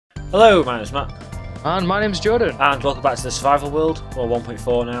Hello, my name's Matt. And my name's Jordan. And welcome back to the survival world. We're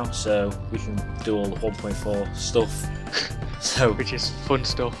 1.4 now, so we can do all the 1.4 stuff. So, Which is fun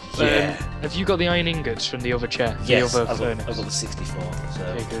stuff. Yeah. Have you got the iron ingots from the other chair? yes, The other I've furnace? got the 64. So,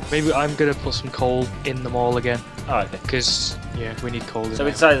 Okay, good. Maybe I'm going to put some coal in them all again. okay. Because, yeah, we need coal in So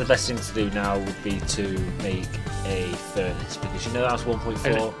we there. decided the best thing to do now would be to make a furnace, because you know that's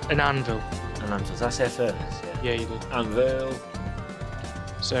 1.4. An anvil. An anvil. Did I say a furnace? Yeah. Yeah, you did. Anvil.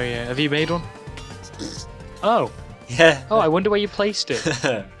 So, yeah, have you made one? Oh. Yeah. Oh, I wonder where you placed it.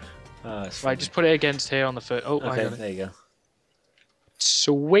 It's Right, just put it against here on the foot. Oh, I okay, got it. there you go.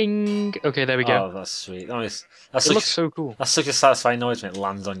 Swing. Okay, there we go. Oh, that's sweet. That's It such, looks so cool. that's such a satisfying noise when it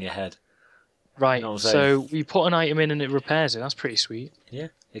lands on your head. Right, You know what I'm saying? so we put an item in and it repairs it. That's pretty sweet. Yeah.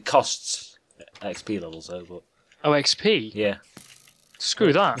 It costs XP levels though, but Oh, XP? yeah.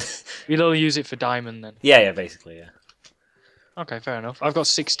 Screw that. We'll only use it for diamond then. Yeah, basically, yeah. Okay, fair enough. I've got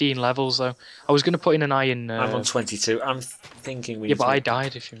 16 levels though. I was going to put in an iron. I'm on 22. I'm thinking we. Yeah, need but to I make...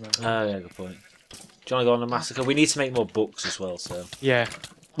 died if you remember. Oh yeah, good point. Do you want to go on a massacre? We need to make more books as well, so. Yeah.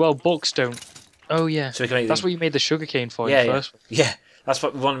 Well, books don't. Oh yeah. So we can make. That's what you made the sugarcane for Yeah, in the yeah. first one. Yeah, that's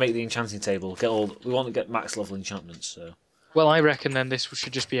what we want to make the enchanting table. We want to get max level enchantments. So. Well, I reckon then this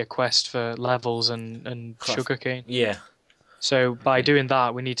should just be a quest for levels and sugarcane. Yeah. So by doing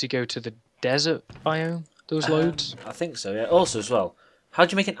that, we need to go to the desert biome. Those loads. I think so. Yeah. Also, as well, how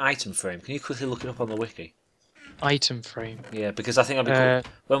do you make an item frame? Can you quickly look it up on the wiki? Item frame. Yeah, because I think that'd be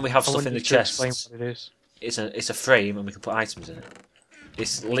cool. When we have I stuff want in the you to explain chests, what it is. it's a frame and we can put items in it.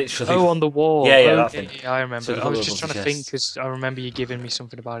 It's literally. Oh, on the wall. Yeah, oh, that thing. Yeah, I remember. So we I can was look just up trying the to think chests. because I remember you giving me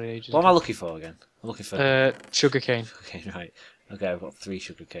something about it ages What am I ago. looking for again? I'm looking for. Sugarcane. Okay, right. Okay, I've got 3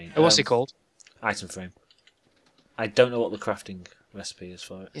 sugarcane. What's it called? Item frame. I don't know what the crafting recipe is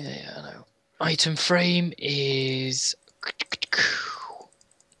for it. Yeah, I know. Item frame is.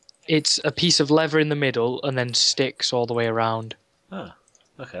 It's a piece of leather in the middle and then sticks all the way around. Ah,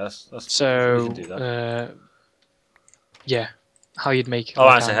 okay, that's we So, can do that. Yeah, how you'd make. Oh,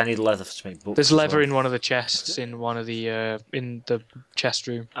 like, I need leather to make books. there's as leather well. in one of the chests in one of the in the chest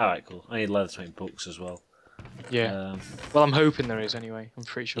room. Alright, cool. I need leather to make books as well. Yeah. Well, I'm hoping there is anyway. I'm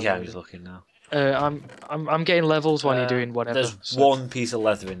pretty sure. Yeah, there I'm is. just looking now. I'm getting levels while you're doing whatever. There's so- one piece of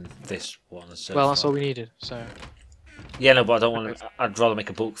leather in this one. So Well, that's far. all we needed. So. Yeah, no, but I don't want to. I'd rather make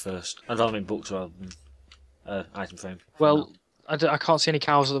a book first. I'd rather make books rather than item frame. Well, I can't see any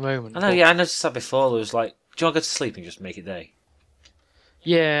cows at the moment. I know. but- Yeah, I noticed that before. There was like, do you want to go to sleep and just make it day?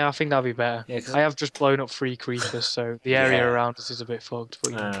 Yeah, I think that'd be better. Yeah, 'cause- I have just blown up 3 creepers, so the area Yeah. around us is a bit fucked.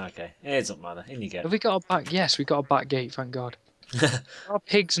 But Okay. It doesn't matter. In you get. have we got a back? Yes, we got a back gate. Thank God. There are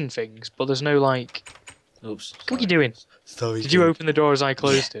pigs and things, but there's no like. Oops. What are you doing? Sorry. Did you open the door as I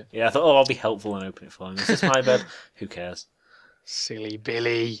closed it? Yeah, I thought, I'll be helpful and open it for him. Is this my bed? Who cares? Silly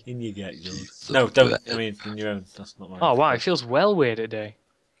Billy. In you get, George. No, don't. I mean, in your own. That's not mine. Oh wow, it feels well weird today.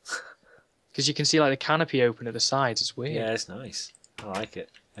 Because you can see like the canopy open at the sides. It's weird. Yeah, it's nice. I like it.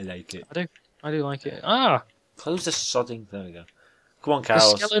 I like it. I do like it. Ah, Close the sodding. There we go. Come on, the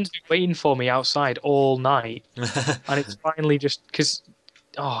cows. skeleton's been waiting for me outside all night, and it's finally just because.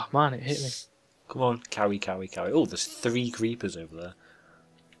 Oh man, it hit me. Come on, cowie, cowie, cowie. Oh, there's 3 creepers over there.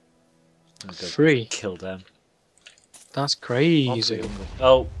 I'm gonna go 3. kill them. That's All crazy. 3 of them.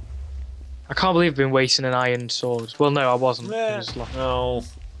 Oh, I can't believe I've been wasting an iron sword. Well, no, I wasn't. It was like, no.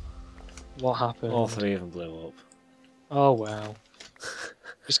 what happened? All 3 of them blew up. Oh well.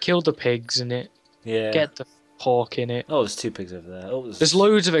 Just killed the pigs in it. Yeah. Get the pork in it. Oh, there's 2 pigs over there. Oh, There's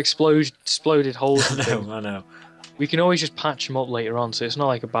loads of exploded holes. I and things. know, I know. We can always just patch them up later on, so it's not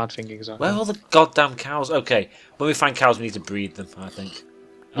like a bad thing exactly. Where are all the goddamn cows? Okay, when we find cows, we need to breed them, I think.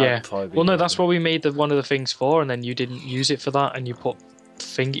 That'd Yeah. probably be Well, no, better. that's what we made one of the things for, and then you didn't use it for that, and you put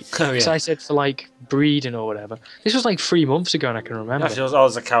thingy. Oh, So yeah. I said for like breeding or whatever. This was like 3 months ago, and I can remember. Actually,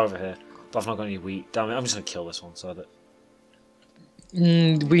 there's a cow over here, but I've not got any wheat. Damn it, I'm just going to kill this one, so that...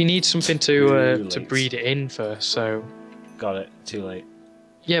 We need something Too to late. breed it in first. So Got it. Too late.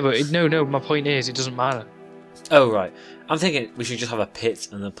 yeah, but no. My point is, it doesn't matter. Oh, right. I'm thinking we should just have a pit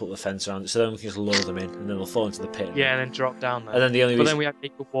and then put the fence around it, so then we can just lure them in, and then they'll fall into the pit. Yeah, and then drop down there. And then the only But reason... then we have to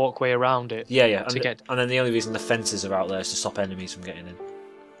make a walkway around it. Yeah, to get- and then the only reason the fences are out there is to stop enemies from getting in.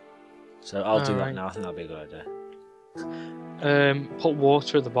 So I'll do that Alright. now. I think that'd be a good idea. Put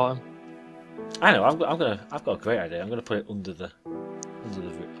water at the bottom. I know. I've got a great idea. I'm gonna put it under the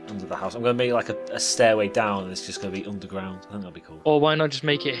house. I'm gonna make like a stairway down, and it's just gonna be underground. I think that'll be cool. Or why not just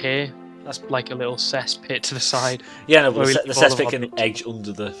make it here? That's like a little cesspit to the side. Yeah, no, but Where we the leave all of cesspit our can bits. edge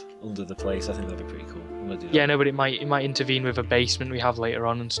under the place. I think that'd be pretty cool. I'm gonna do that. Yeah, no, but it might intervene with a basement we have later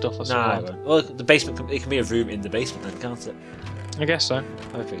on and stuff or Nah, it something. won't. Well, the basement it can be a room in the basement then, can't it? I guess so.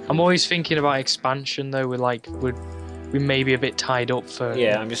 Okay, cool. I'm always thinking about expansion though. We may be a bit tied up for.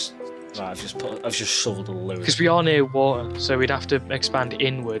 Yeah, I'm just. Right, I've just shoveled a load. Because we are near water, so we'd have to expand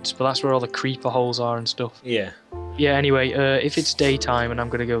inwards, but that's where all the creeper holes are and stuff. Yeah. Yeah. Anyway, if it's daytime and I'm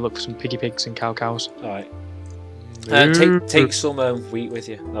gonna go look for some piggy pigs and cows. All right. Take some wheat with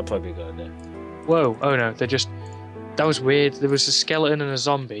you. That'd probably be a good idea. Whoa! Oh no, they're just. That was weird. There was a skeleton and a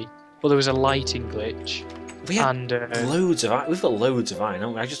zombie, but there was a lighting glitch. We have loads of iron. We've got loads of iron,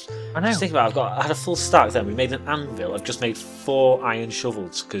 haven't we? I know. Just think about it, I had a full stack then. We made an anvil. I've just made 4 iron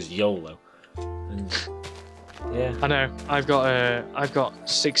shovels because YOLO. And, yeah. I know. I've got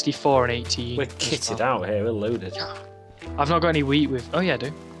 64 and 18. We're kitted out here. We're loaded. I've not got any wheat with. Oh yeah, I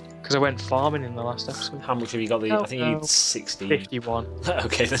do. Because I went farming in the last episode. How much have you got? I think you need 16. 51.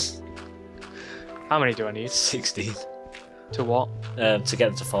 Okay then. How many do I need? 16. To what? To get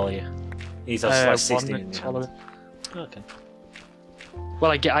them to follow you. You need to have like 16 in your hand. Okay.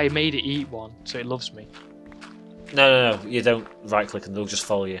 Well, I made it eat one, so it loves me. No. You don't right click and they'll just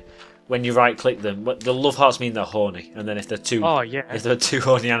follow you. When you right click them, the love hearts mean they're horny, and then if they're too, if they're 2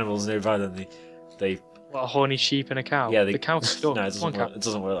 horny animals nearby, then they. What, a horny sheep and a cow? Yeah, the cow's stuck. No, it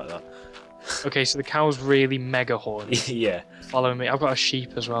doesn't work like that. Okay, so the cow's really mega horny. Yeah. Following me. I've got a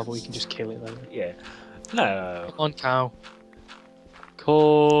sheep as well, but we can just kill it later. Yeah. No. Come on, cow.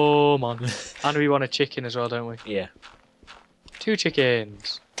 Come on. And we want a chicken as well, don't we? Yeah. 2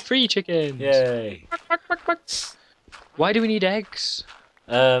 chickens. 3 chickens. Yay. Why do we need eggs?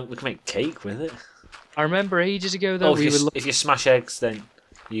 We can make cake with it. I remember ages ago though if you smash eggs, then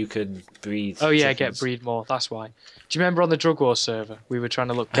you can breed. Oh yeah, chickens. breed more. That's why. Do you remember on the Drug War server we were trying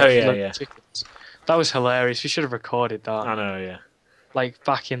to look? Chickens. That was hilarious. We should have recorded that. I know, yeah. Like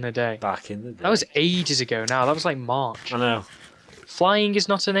back in the day. That was ages ago now. That was like March. I know. Flying is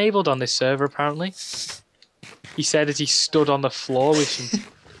not enabled on this server apparently. He said as he stood on the floor with some.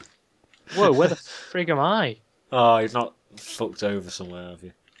 Whoa, where the frig am I? Oh, you've not fucked over somewhere, have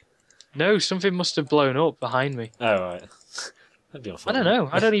you? No, something must have blown up behind me. Oh right. That'd be I don't know.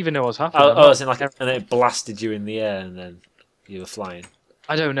 I don't even know what's happening. It's in and then it blasted you in the air, and then you were flying.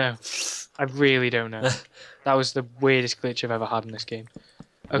 I don't know. I really don't know. That was the weirdest glitch I've ever had in this game.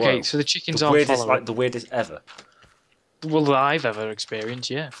 Okay, so the chickens aren't following. Like the weirdest ever. Well, that I've ever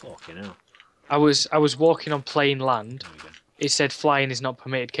experienced, yeah. Fucking hell. I was walking on plain land. It said flying is not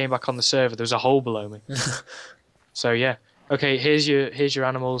permitted. Came back on the server. There was a hole below me. So yeah. Okay, here's your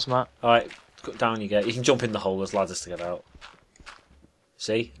animals, Matt. All right, down you get. You can jump in the hole. There's ladders to get out.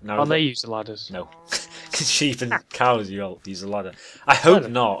 See? Now can't they use the ladders? No. Sheep and cows use a ladder. I hope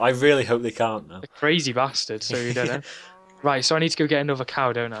not. I really hope they can't now. They're crazy bastards, so you don't know. Right, so I need to go get another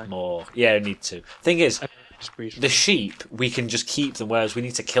cow, don't I? More. Yeah, I need to. Thing is, the sheep, we can just keep them, whereas we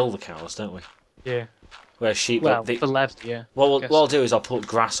need to kill the cows, don't we? Yeah. Whereas sheep... Well, for leather, yeah. What I'll do is I'll put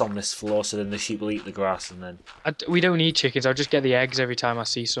grass on this floor, so then the sheep will eat the grass, and then... We don't need chickens, I'll just get the eggs every time I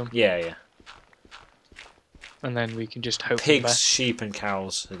see some. Yeah. And then we can just hope Pigs, sheep and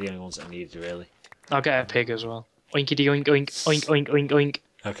cows are the only ones that I need, really. I'll get a pig as well. Oinkity oink oink oink oink oink oink.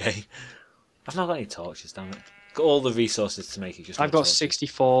 Okay. I've not got any torches, damn it. Got all the resources to make it just. I've got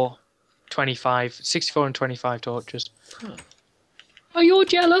 64, 25, 64 and 25 torches. Huh. Are you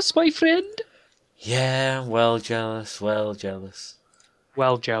jealous, my friend? Yeah, well jealous, well jealous.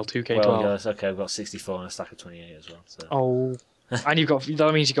 Well, gel 2K12. Well jealous. Okay, I've got 64 and a stack of 28 as well. So. Oh, and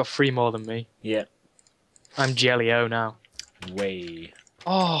that means you got 3 more than me. Yeah. I'm Jelly-O now. Way.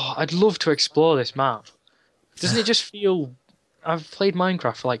 Oh, I'd love to explore this map. Doesn't it just feel... I've played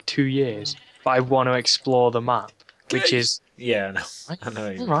Minecraft for like 2 years, but I want to explore the map, which is... Yeah, I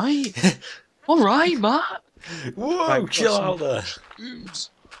know. Alright. Alright, Matt. Whoa, right, chill out there.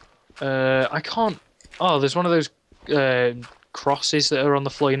 I can't... Oh, there's one of those crosses that are on the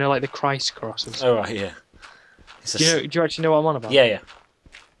floor, you know, like the Christ crosses. Oh, right, yeah. Do you actually know what I'm on about? Yeah.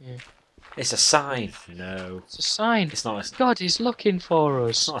 It's a sign. No. It's a sign. It's not a... God, he's looking for us.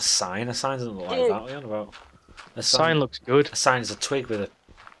 It's not a sign. A sign doesn't look like that. What are you on about? A sign looks good. A sign is a twig with a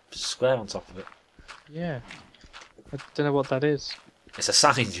square on top of it. Yeah. I don't know what that is. It's a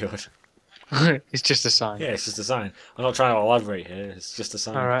sign, George. It's just a sign. Yeah, it's just a sign. I'm not trying to elaborate here. It's just a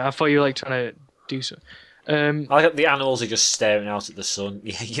sign. Alright, I thought you were like trying to do something. I like the animals are just staring out at the sun.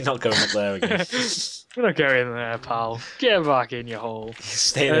 Yeah, you're not going up there again. We're not going there, pal. Get back in your hole.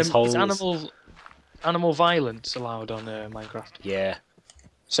 Stay in this hole. Is animal violence allowed on Minecraft? Yeah.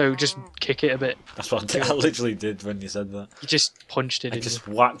 So just kick it a bit. That's what I did. I literally did when you said that. You just punched it. I just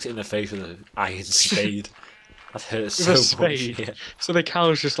whacked it in the face with an iron spade. That hurt so much. Yeah. So the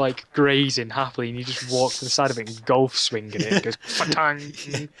cow's just like grazing happily, and you just walk to the side of it and golf swing at it. It goes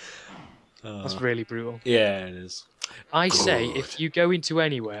fatang. That's really brutal. Yeah, it is. I say if you go into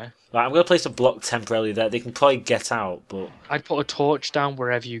anywhere... Right, I'm going to place a block temporarily there. They can probably get out, but... I'd put a torch down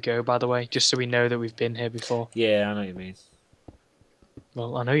wherever you go, by the way, just so we know that we've been here before. Yeah, I know what you mean.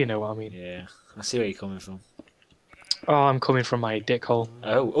 Well, I know you know what I mean. Yeah, I see where you're coming from. Oh, I'm coming from my dickhole.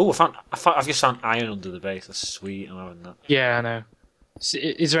 I've just found iron under the base. That's sweet. I'm having that. Yeah, I know.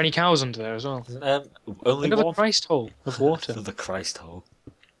 Is there any cows under there as well? Only Look at one. the Christ hole of water. The Christ hole.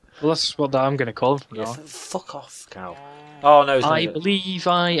 Well, that's what I'm going to call them from now on. Fuck off, cow. Oh no! I believe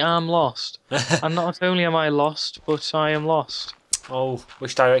I am lost, and not only am I lost, but I am lost. Oh,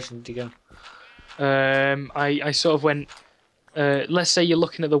 which direction did you go? I sort of went. Let's say you're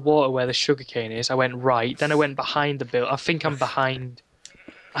looking at the water where the sugarcane is. I went right, then I went behind the build. I think I'm behind.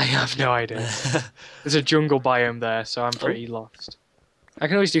 I have no idea. There's a jungle biome there, so I'm pretty lost. I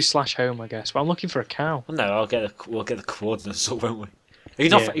can always do /home, I guess, but I'm looking for a cow. Well, no, we'll get the coordinates up, won't we?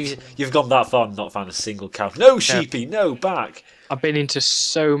 You've gone that far and not found a single cow. No, sheepy, no, back. I've been into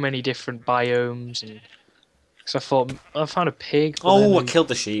so many different biomes, and because I thought I found a pig. Oh, I killed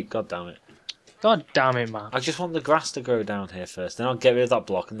the sheep. God damn it. God damn it, man. I just want the grass to grow down here first. Then I'll get rid of that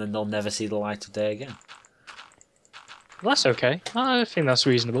block, and then they'll never see the light of day again. Well, that's okay. I think that's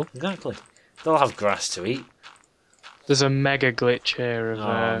reasonable. Exactly. They'll have grass to eat. There's a mega glitch here.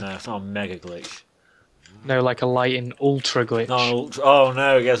 Oh no, it's not a mega glitch. No, like a lighting ultra glitch. No, oh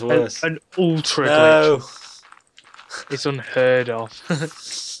no, it gets worse. An ultra glitch. It's unheard of.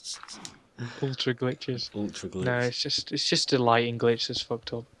 Ultra glitches. Ultra glitch. No, it's just a lighting glitch that's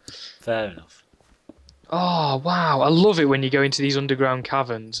fucked up. Fair enough. Oh wow, I love it when you go into these underground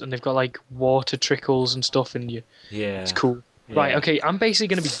caverns and they've got like water trickles and stuff in you. Yeah. It's cool. Yeah. Right, okay, I'm basically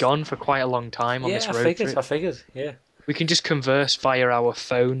going to be gone for quite a long time on this road trip. I figured, yeah. We can just converse via our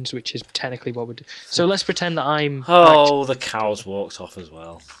phones, which is technically what we do. So let's pretend that I'm... Oh, the cows walked off as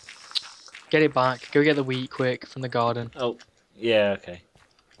well. Get it back. Go get the wheat quick from the garden. Oh, yeah, okay.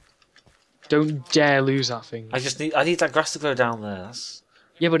 Don't dare lose that thing. I need that grass to grow down there.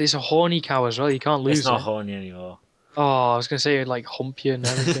 Yeah, but it's a horny cow as well. You can't lose it. It's not horny anymore. Oh, I was going to say it'd like hump you and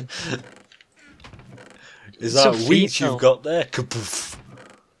everything. Is that wheat you've got there? Kapoof.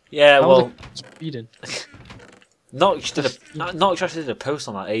 Yeah, well... Speeding. Notch actually did a post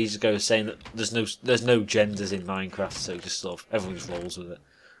on that ages ago saying that there's no genders in Minecraft, so just sort of everyone just rolls with it.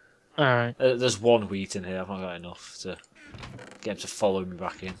 Alright. There's one wheat in here. I've not got enough to get him to follow me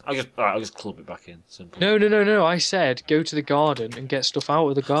back in. I'll just club it back in. Simple. No. I said go to the garden and get stuff out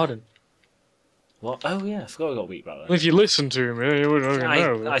of the garden. What? Oh yeah, I forgot I got wheat back there. Well, if you listen to me, you would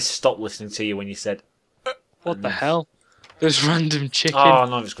know. I stopped listening to you when you said. What the hell? There's random chicken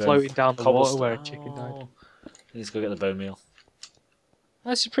floating down the water where a chicken died. Let's go get the bone meal.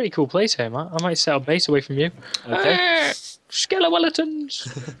 That's a pretty cool place here, Matt. I might set up base away from you. Okay.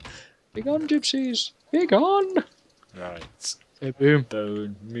 Skeletons! Be gone, gypsies! Be gone! Right. Hey, boom.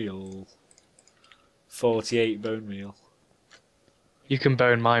 Bone meal. 48 bone meal. You can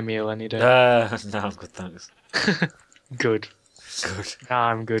bone my meal any day. No, I'm good, thanks. Good. Good.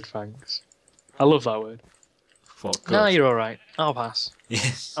 Nah, I'm good, thanks. I love that word. What, good? Nah, you're alright. I'll pass.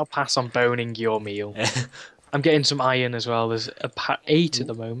 Yes. I'll pass on boning your meal. I'm getting some iron as well. There's 8 at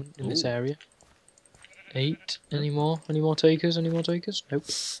the moment in this area. 8. Any more? Any more takers? Any more takers? Nope.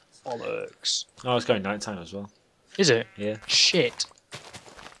 Bollocks. Oh, it's going night time as well. Is it? Yeah. Shit.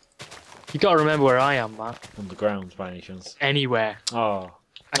 You gotta remember where I am, Matt. On the ground, by any chance. Anywhere. Oh.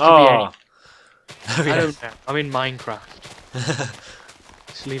 I could be any... Oh, yeah. I don't know. I'm in Minecraft.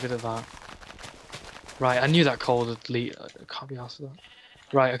 Just leave it at that. Right, I knew that cold would lead. I can't be asked for that.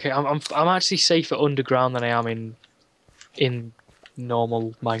 Right, okay. I'm actually safer underground than I am in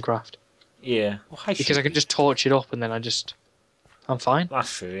normal Minecraft. Yeah. Well, because I can just torch it up and then I'm fine.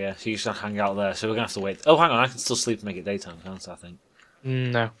 That's true, yeah. So you just hang out there. So we're gonna have to wait. Oh, hang on. I can still sleep and make it daytime, can't I think?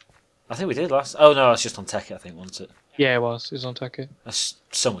 No. I think we did last. Oh no, it's just on Tekkit, I think, wasn't it? Yeah, it was. It was on Tekkit. That's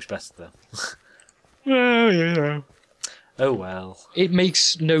so much better though. Well, you know. Oh well. It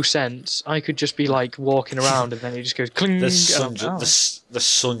makes no sense. I could just be like walking around and then it just goes cling. The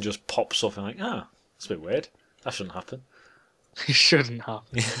sun just pops up and like, that's a bit weird. That shouldn't happen. It shouldn't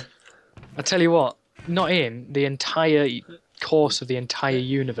happen. Yeah. I tell you what, not in the entire course of the entire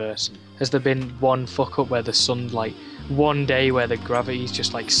universe has there been one fuck up where the sun, like, one day where the gravity's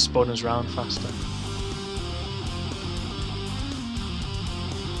just like spun us round faster.